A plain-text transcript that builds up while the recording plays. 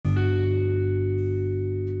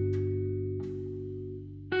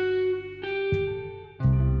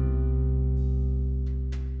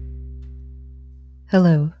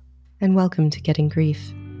Hello, and welcome to Getting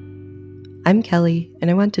Grief. I'm Kelly, and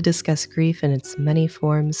I want to discuss grief in its many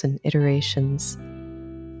forms and iterations.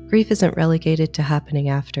 Grief isn't relegated to happening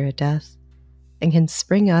after a death, and can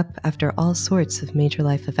spring up after all sorts of major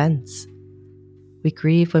life events. We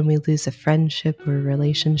grieve when we lose a friendship or a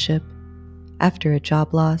relationship, after a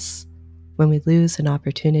job loss, when we lose an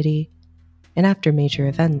opportunity, and after major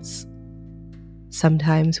events.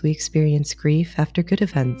 Sometimes we experience grief after good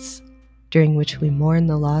events, during which we mourn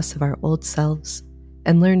the loss of our old selves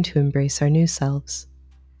and learn to embrace our new selves.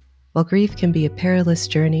 While grief can be a perilous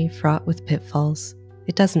journey fraught with pitfalls,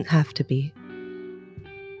 it doesn't have to be.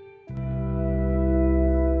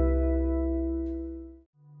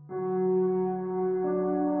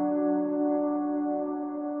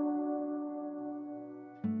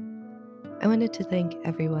 I wanted to thank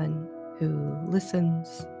everyone who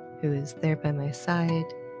listens, who is there by my side,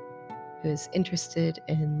 who is interested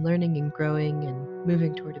in learning and growing and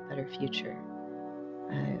moving toward a better future.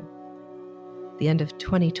 The end of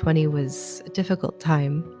 2020 was a difficult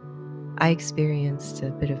time. I experienced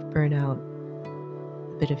a bit of burnout,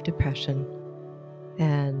 a bit of depression,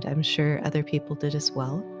 and I'm sure other people did as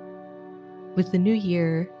well. With the new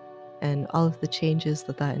year and all of the changes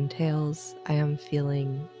that entails, I am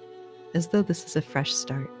feeling as though this is a fresh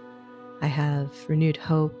start. I have renewed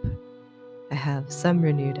hope, I have some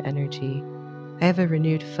renewed energy, I have a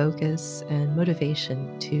renewed focus and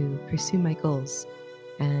motivation to pursue my goals,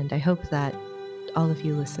 and I hope that all of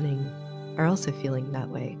you listening are also feeling that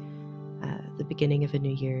way. The beginning of a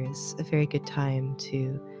new year is a very good time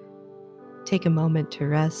to take a moment to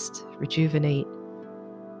rest, rejuvenate,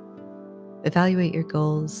 evaluate your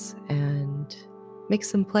goals, and make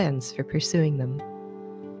some plans for pursuing them.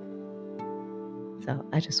 So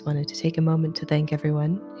I just wanted to take a moment to thank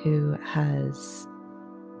everyone who has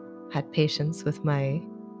had patience with my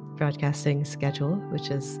broadcasting schedule,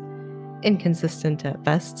 which is inconsistent at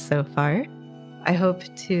best so far. I hope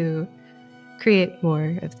to create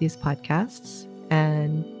more of these podcasts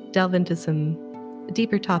and delve into some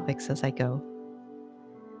deeper topics as I go.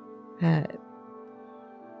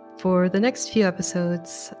 For the next few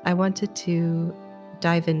episodes, I wanted to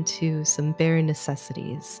dive into some bare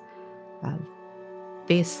necessities,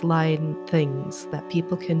 baseline things that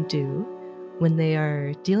people can do when they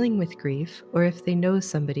are dealing with grief, or if they know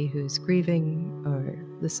somebody who's grieving, or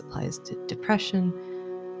this applies to depression,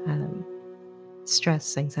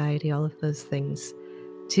 stress, anxiety, all of those things,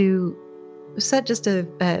 to set just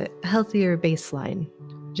a healthier baseline,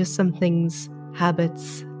 just some things,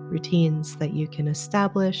 habits, routines that you can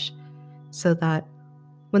establish so that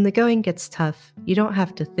when the going gets tough, you don't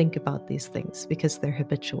have to think about these things because they're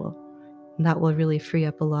habitual. And that will really free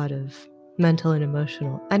up a lot of mental and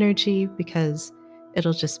emotional energy because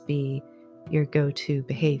it'll just be your go-to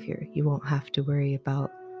behavior. You won't have to worry about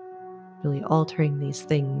really altering these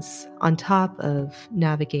things on top of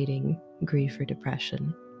navigating grief or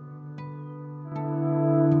depression.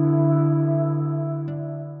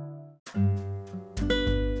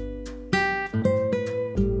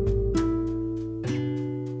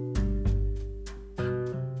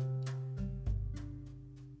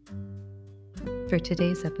 For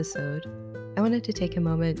today's episode, I wanted to take a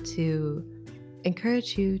moment to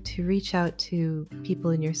encourage you to reach out to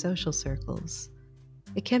people in your social circles.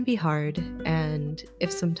 It can be hard, and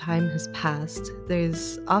if some time has passed,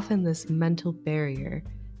 there's often this mental barrier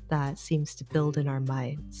that seems to build in our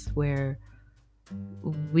minds where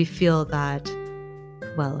we feel that,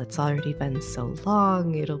 well, it's already been so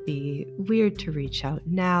long, it'll be weird to reach out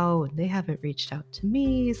now, and they haven't reached out to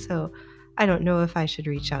me, so I don't know if I should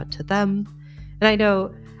reach out to them. And I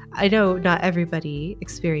know not everybody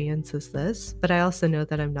experiences this, but I also know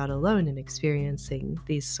that I'm not alone in experiencing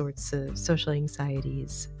these sorts of social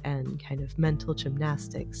anxieties and kind of mental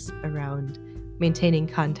gymnastics around maintaining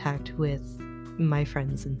contact with my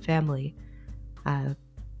friends and family.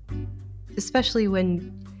 Especially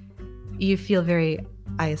when you feel very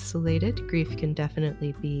isolated. Grief can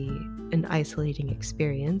definitely be an isolating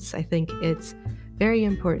experience. I think it's very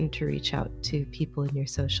important to reach out to people in your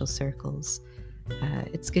social circles.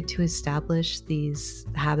 It's good to establish these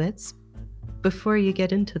habits before you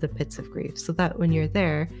get into the pits of grief so that when you're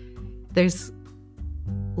there, there's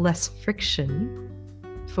less friction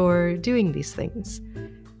for doing these things.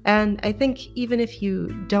 And I think even if you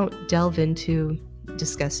don't delve into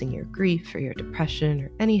discussing your grief or your depression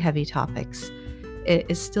or any heavy topics, it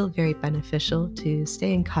is still very beneficial to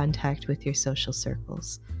stay in contact with your social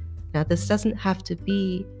circles. Now, this doesn't have to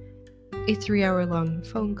be a 3-hour-long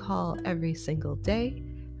phone call every single day.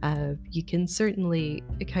 You can certainly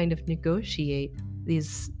kind of negotiate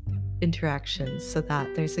these interactions so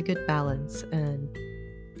that there's a good balance and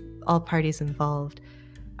all parties involved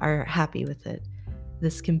are happy with it.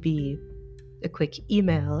 This can be a quick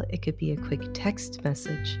email, it could be a quick text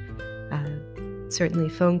message. Certainly,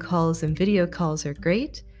 phone calls and video calls are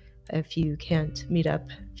great if you can't meet up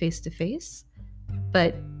face to face,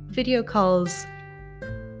 but video calls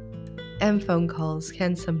and phone calls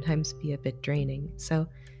can sometimes be a bit draining. So,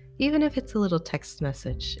 even if it's a little text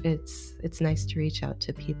message, it's nice to reach out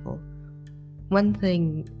to people. One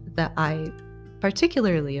thing that I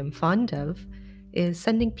particularly am fond of is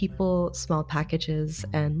sending people small packages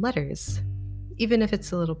and letters, even if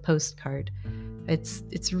it's a little postcard.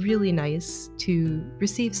 It's really nice to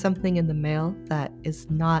receive something in the mail that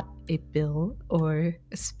is not a bill or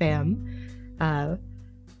a spam, uh,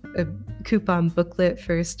 a coupon booklet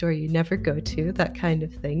for a store you never go to, that kind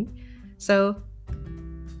of thing. So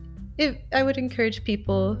I would encourage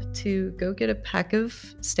people to go get a pack of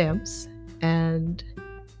stamps and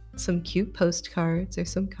some cute postcards or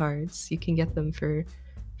some cards. You can get them for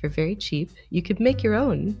very cheap. You could make your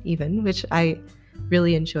own even, which I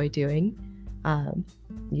really enjoy doing.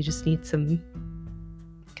 You just need some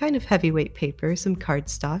kind of heavyweight paper, some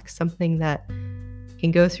cardstock, something that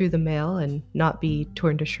can go through the mail and not be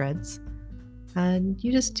torn to shreds. And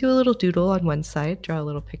you just do a little doodle on one side, draw a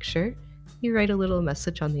little picture, you write a little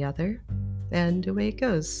message on the other, and away it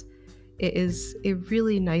goes. It is a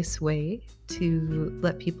really nice way to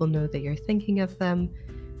let people know that you're thinking of them,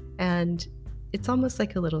 and it's almost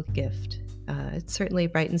like a little gift. It certainly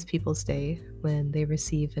brightens people's day when they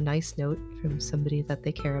receive a nice note from somebody that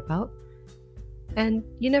they care about. And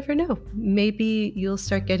you never know, maybe you'll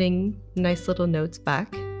start getting nice little notes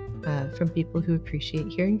back from people who appreciate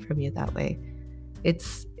hearing from you that way.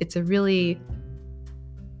 It's a really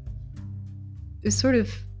sort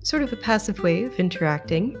of a passive way of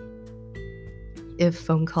interacting. If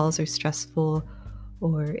phone calls are stressful,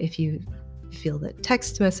 or if you feel that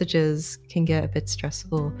text messages can get a bit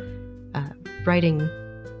stressful, writing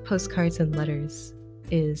postcards and letters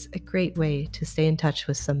is a great way to stay in touch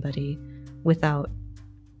with somebody without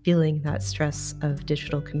feeling that stress of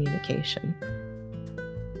digital communication.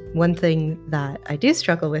 One thing that I do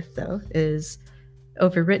struggle with, though, is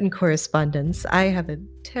over written correspondence. I have a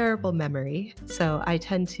terrible memory, so I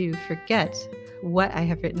tend to forget what I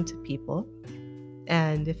have written to people.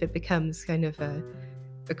 And if it becomes kind of a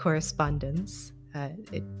correspondence,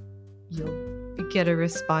 you'll get a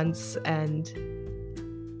response, and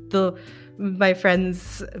my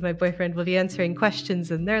boyfriend will be answering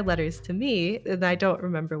questions in their letters to me, and I don't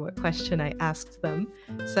remember what question I asked them.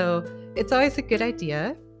 So it's always a good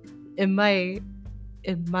idea, in my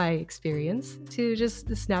experience, to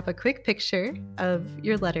just snap a quick picture of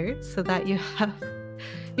your letter so that you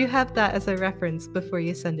have that as a reference before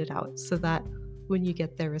you send it out, so that when you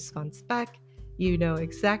get their response back, you know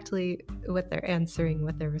exactly what they're answering,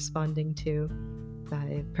 what they're responding to.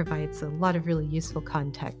 It provides a lot of really useful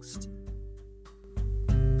context.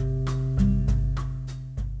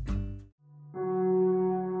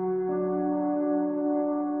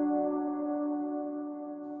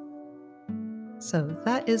 So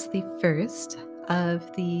that is the first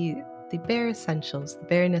of the bare essentials, the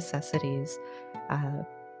bare necessities.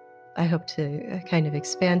 I hope to kind of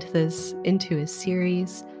expand this into a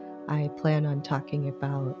series. I plan on talking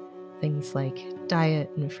about things like diet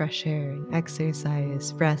and fresh air and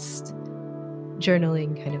exercise, rest,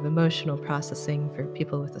 journaling, kind of emotional processing for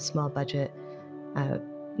people with a small budget.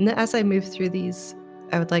 And as I move through these,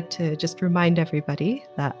 I would like to just remind everybody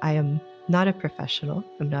that I am not a professional.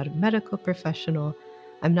 I'm not a medical professional.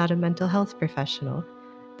 I'm not a mental health professional.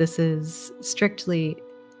 This is strictly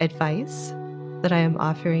advice that I am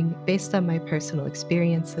offering based on my personal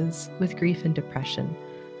experiences with grief and depression.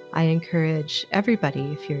 I encourage everybody,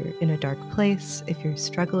 if you're in a dark place, if you're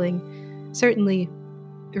struggling, certainly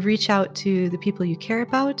reach out to the people you care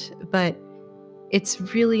about, but it's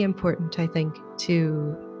really important, I think,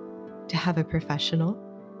 to have a professional.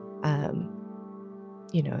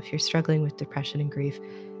 If you're struggling with depression and grief,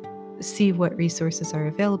 see what resources are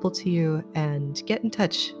available to you and get in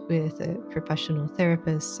touch with a professional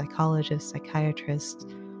therapist, psychologist, psychiatrist.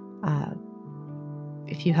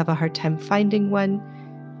 If you have a hard time finding one,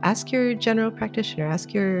 ask your general practitioner,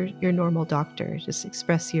 ask your normal doctor. Just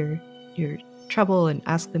express your trouble and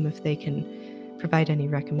ask them if they can provide any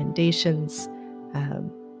recommendations,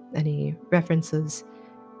 any references.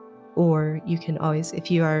 Or you can always, if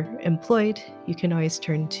you are employed, you can always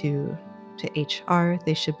turn to HR.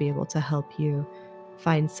 They should be able to help you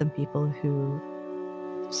find some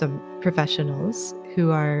professionals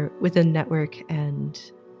who are within network and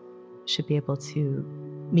should be able to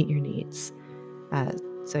meet your needs.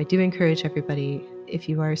 So I do encourage everybody, if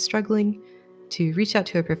you are struggling, to reach out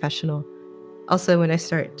to a professional. Also, when I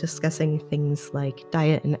start discussing things like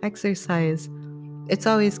diet and exercise, it's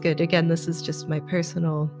always good. Again, this is just my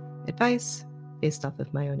personal advice based off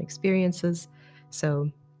of my own experiences. So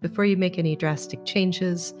before you make any drastic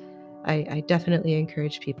changes, I definitely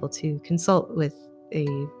encourage people to consult with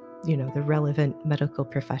the relevant medical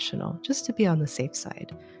professional, just to be on the safe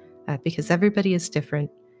side, because everybody is different,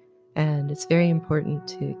 and it's very important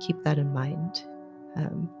to keep that in mind.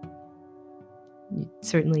 Um, you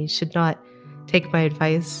certainly should not take my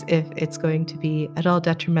advice if it's going to be at all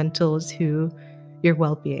detrimental to your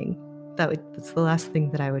well-being. That's the last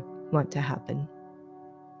thing that I would want to happen.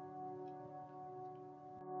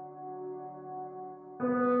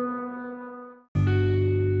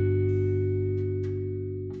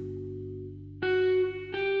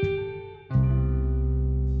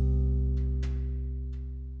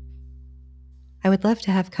 I would love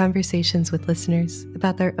to have conversations with listeners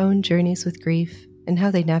about their own journeys with grief and how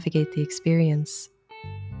they navigate the experience.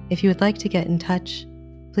 If you would like to get in touch,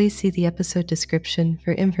 please see the episode description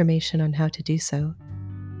for information on how to do so.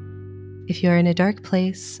 If you are in a dark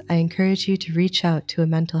place, I encourage you to reach out to a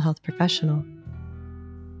mental health professional.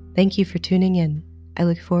 Thank you for tuning in. I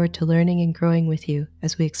look forward to learning and growing with you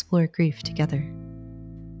as we explore grief together.